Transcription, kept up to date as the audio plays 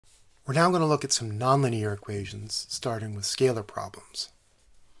We're now going to look at some nonlinear equations, starting with scalar problems.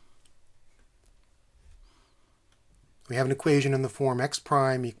 We have an equation in the form x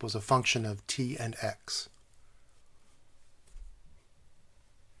prime equals a function of t and x.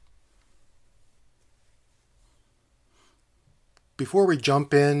 Before we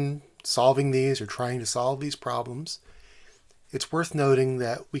jump in solving these or trying to solve these problems, it's worth noting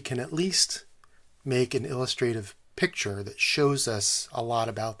that we can at least make an illustrative picture that shows us a lot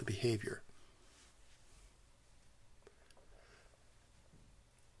about the behavior.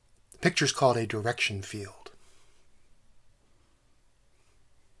 The picture is called a direction field.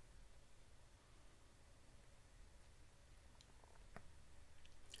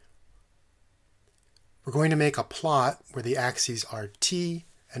 We're going to make a plot where the axes are t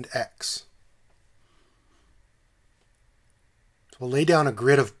and x. So we'll lay down a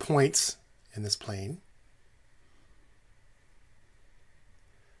grid of points in this plane.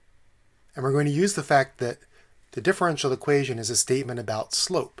 And we're going to use the fact that the differential equation is a statement about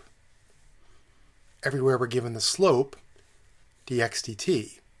slope. Everywhere we're given the slope, dx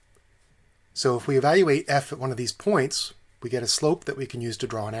dt. So if we evaluate f at one of these points, we get a slope that we can use to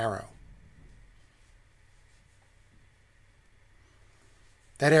draw an arrow.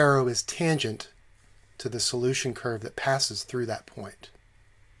 That arrow is tangent to the solution curve that passes through that point.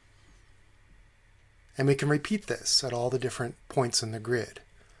 And we can repeat this at all the different points in the grid.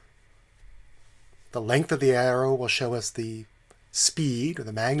 The length of the arrow will show us the speed or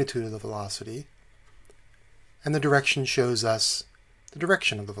the magnitude of the velocity, and the direction shows us the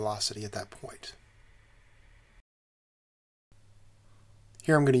direction of the velocity at that point.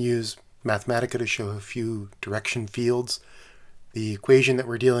 Here I'm going to use Mathematica to show a few direction fields. The equation that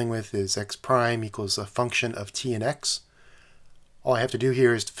we're dealing with is x prime equals a function of t and x. All I have to do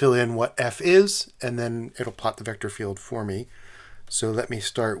here is to fill in what f is, and then it'll plot the vector field for me. So let me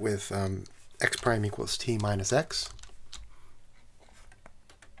start with x prime equals t minus x.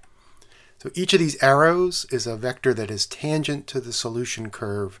 So each of these arrows is a vector that is tangent to the solution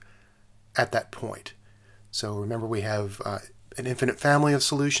curve at that point. So remember, we have an infinite family of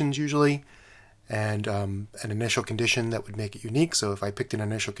solutions usually, and an initial condition that would make it unique. So if I picked an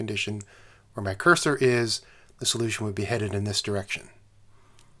initial condition where my cursor is, the solution would be headed in this direction.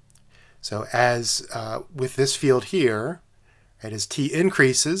 So as with this field here, right, as t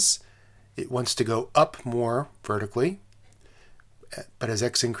increases, it wants to go up more vertically, but as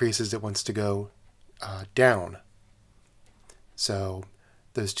x increases, it wants to go down. So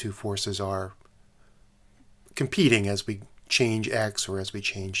those two forces are competing as we change x or as we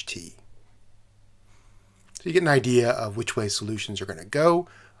change t. So you get an idea of which way solutions are going to go.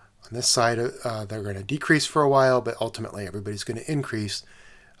 On this side, they're going to decrease for a while, but ultimately everybody's going to increase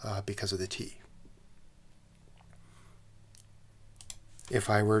because of the t. If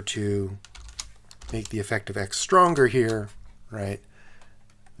I were to make the effect of x stronger here, right,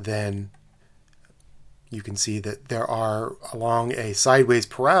 then you can see that there are, along a sideways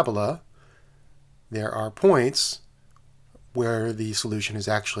parabola, there are points where the solution is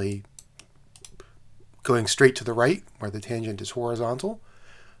actually going straight to the right, where the tangent is horizontal.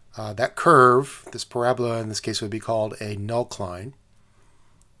 That curve, this parabola in this case, would be called a nullcline.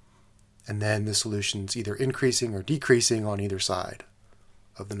 And then the solution's either increasing or decreasing on either side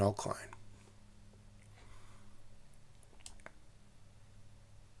of the nullcline.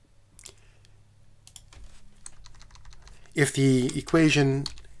 If the equation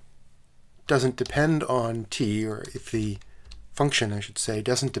doesn't depend on t, or if the function, I should say,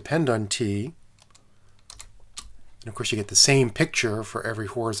 doesn't depend on t, and of course you get the same picture for every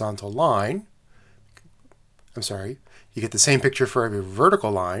horizontal line. I'm sorry, you get the same picture for every vertical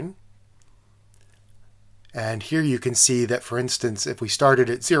line. And here you can see that, for instance, if we started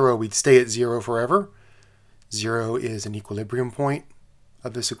at 0, we'd stay at 0 forever. 0 is an equilibrium point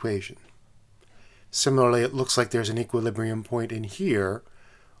of this equation. Similarly, it looks like there's an equilibrium point in here.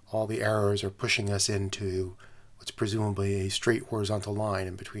 All the arrows are pushing us into what's presumably a straight horizontal line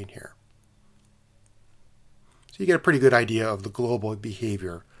in between here. So you get a pretty good idea of the global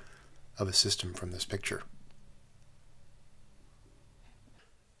behavior of a system from this picture.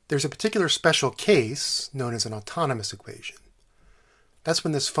 There's a particular special case known as an autonomous equation. That's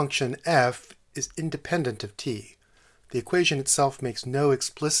when this function f is independent of t. The equation itself makes no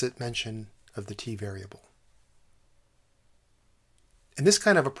explicit mention of the t variable. In this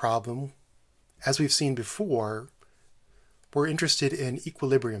kind of a problem, as we've seen before, we're interested in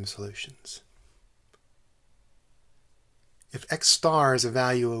equilibrium solutions. If x star is a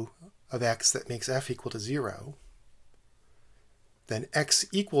value of x that makes f equal to 0, then x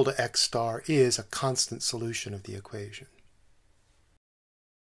equal to x star is a constant solution of the equation.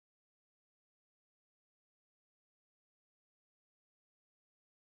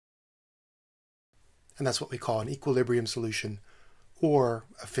 and that's what we call an equilibrium solution or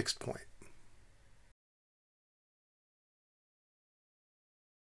a fixed point.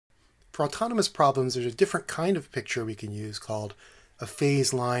 For autonomous problems, there's a different kind of picture we can use called a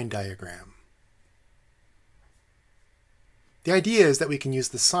phase line diagram. The idea is that we can use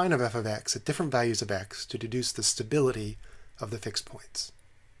the sign of f of x at different values of x to deduce the stability of the fixed points.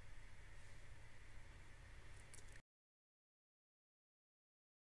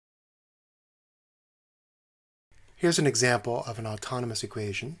 Here's an example of an autonomous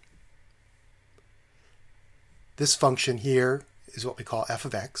equation. This function here is what we call f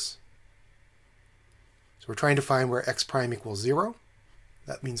of x. So we're trying to find where x prime equals 0.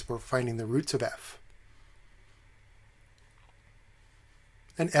 That means we're finding the roots of f.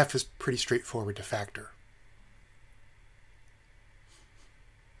 And f is pretty straightforward to factor.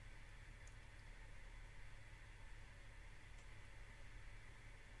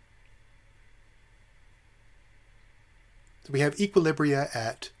 So we have equilibria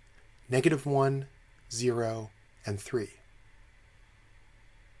at -1, 0, and 3.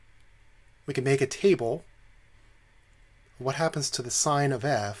 We can make a table of what happens to the sign of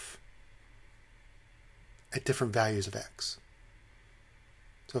f at different values of x.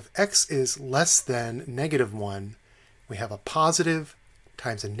 So if x is less than -1, we have a positive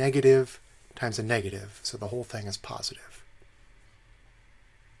times a negative times a negative, so the whole thing is positive.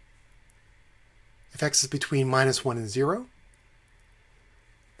 If x is between -1 and 0,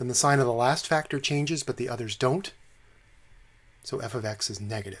 then the sign of the last factor changes, but the others don't, so f of x is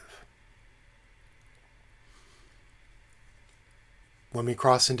negative. When we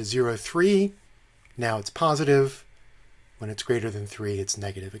cross into 0, 3, now it's positive. When it's greater than 3, it's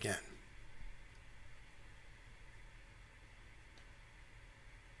negative again.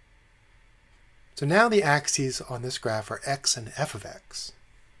 So now the axes on this graph are x and f of x.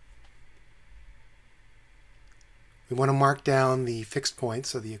 We want to mark down the fixed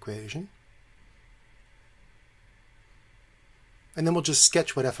points of the equation. And then we'll just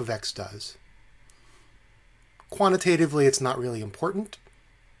sketch what f of x does. Quantitatively, it's not really important.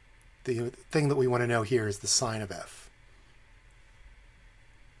 The thing that we want to know here is the sign of f.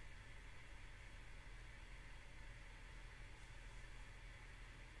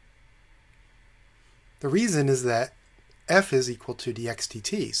 The reason is that f is equal to dx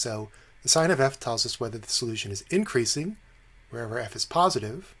dt, so the sign of f tells us whether the solution is increasing, wherever f is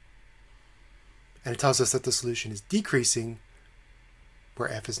positive, and it tells us that the solution is decreasing, where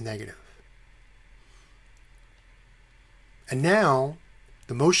f is negative. And now,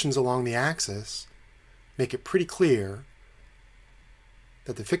 the motions along the axis make it pretty clear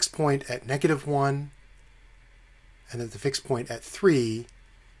that the fixed point at -1 and that the fixed point at 3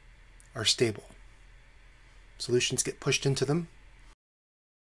 are stable. Solutions get pushed into them,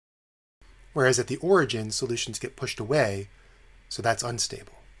 whereas at the origin, solutions get pushed away, so that's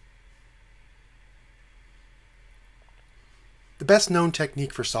unstable. The best known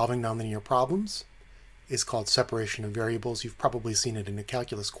technique for solving nonlinear problems is called separation of variables. You've probably seen it in a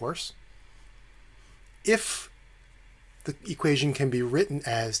calculus course. If the equation can be written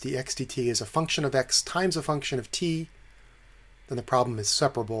as dx dt is a function of x times a function of t, then the problem is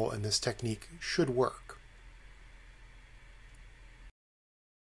separable and this technique should work.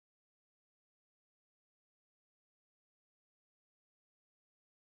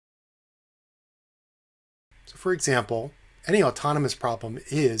 So for example, any autonomous problem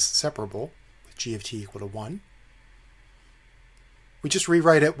is separable with g of t equal to 1. We just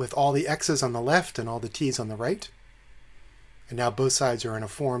rewrite it with all the x's on the left and all the t's on the right. And now both sides are in a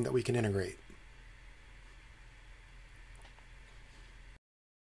form that we can integrate.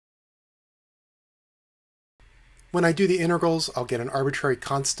 When I do the integrals, I'll get an arbitrary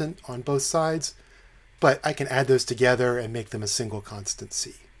constant on both sides, but I can add those together and make them a single constant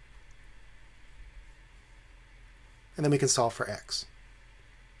c. And then we can solve for x.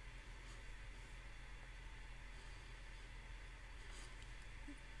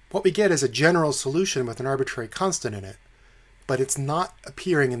 What we get is a general solution with an arbitrary constant in it, but it's not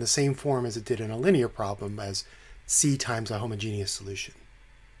appearing in the same form as it did in a linear problem as c times a homogeneous solution.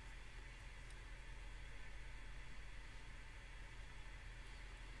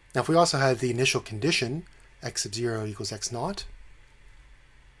 Now if we also had the initial condition, x of 0 equals x naught,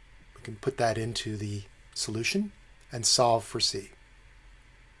 we can put that into the solution and solve for c.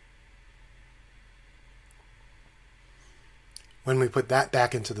 When we put that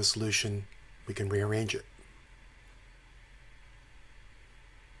back into the solution, we can rearrange it.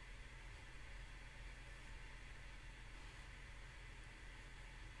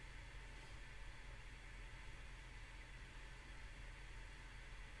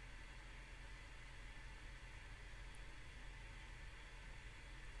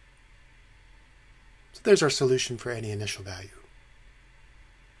 So there's our solution for any initial value.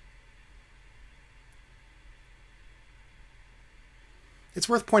 It's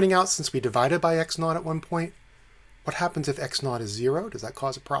worth pointing out, since we divided by x0 at one point, what happens if x0 is 0? Does that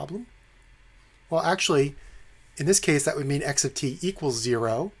cause a problem? Well, actually, in this case, that would mean x of t equals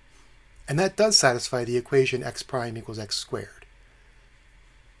 0, and that does satisfy the equation x prime equals x squared.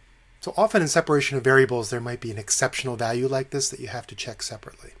 So often in separation of variables, there might be an exceptional value like this that you have to check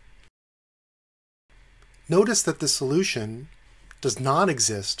separately. Notice that the solution does not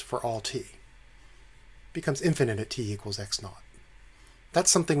exist for all t. It becomes infinite at t equals x0.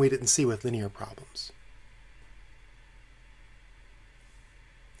 That's something we didn't see with linear problems.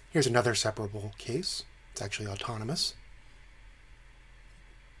 Here's another separable case. It's actually autonomous.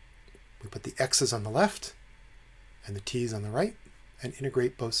 We put the x's on the left and the t's on the right and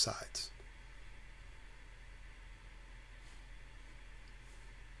integrate both sides.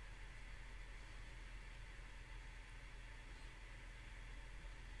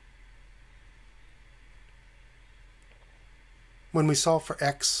 When we solve for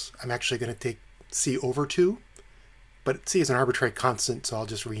x, I'm actually going to take c over 2, but c is an arbitrary constant, so I'll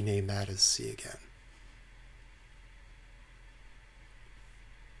just rename that as c again.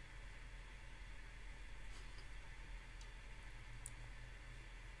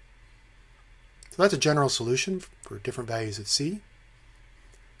 So that's a general solution for different values of c.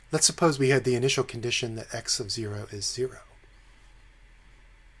 Let's suppose we had the initial condition that x of 0 is 0.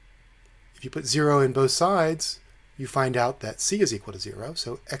 If you put 0 in both sides, you find out that c is equal to 0,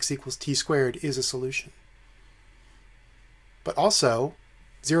 so x equals t squared is a solution. But also,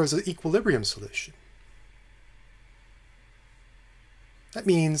 0 is an equilibrium solution. That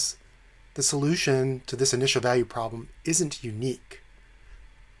means the solution to this initial value problem isn't unique.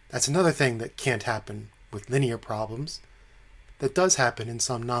 That's another thing that can't happen with linear problems that does happen in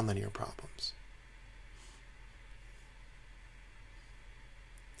some nonlinear problems.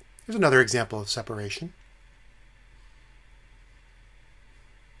 Here's another example of separation.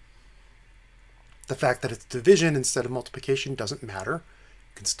 The fact that it's division instead of multiplication doesn't matter.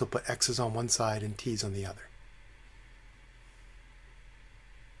 You can still put x's on one side and t's on the other.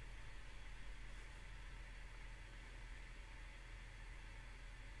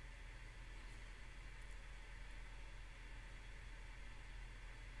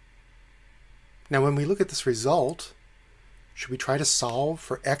 Now, when we look at this result, should we try to solve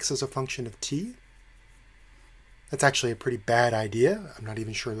for x as a function of t? That's actually a pretty bad idea. I'm not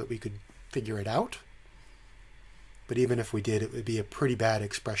even sure that we could figure it out. But even if we did, it would be a pretty bad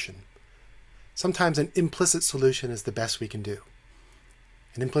expression. Sometimes an implicit solution is the best we can do.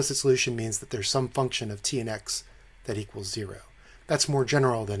 An implicit solution means that there's some function of t and x that equals 0. That's more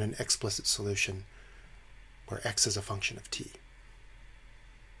general than an explicit solution where x is a function of t.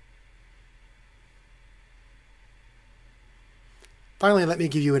 Finally, let me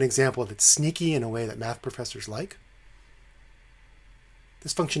give you an example that's sneaky in a way that math professors like.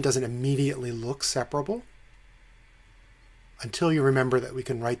 This function doesn't immediately look separable until you remember that we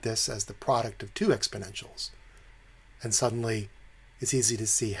can write this as the product of two exponentials. And suddenly, it's easy to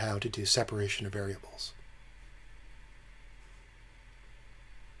see how to do separation of variables.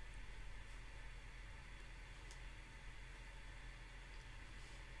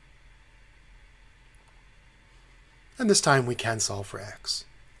 And this time we can solve for x.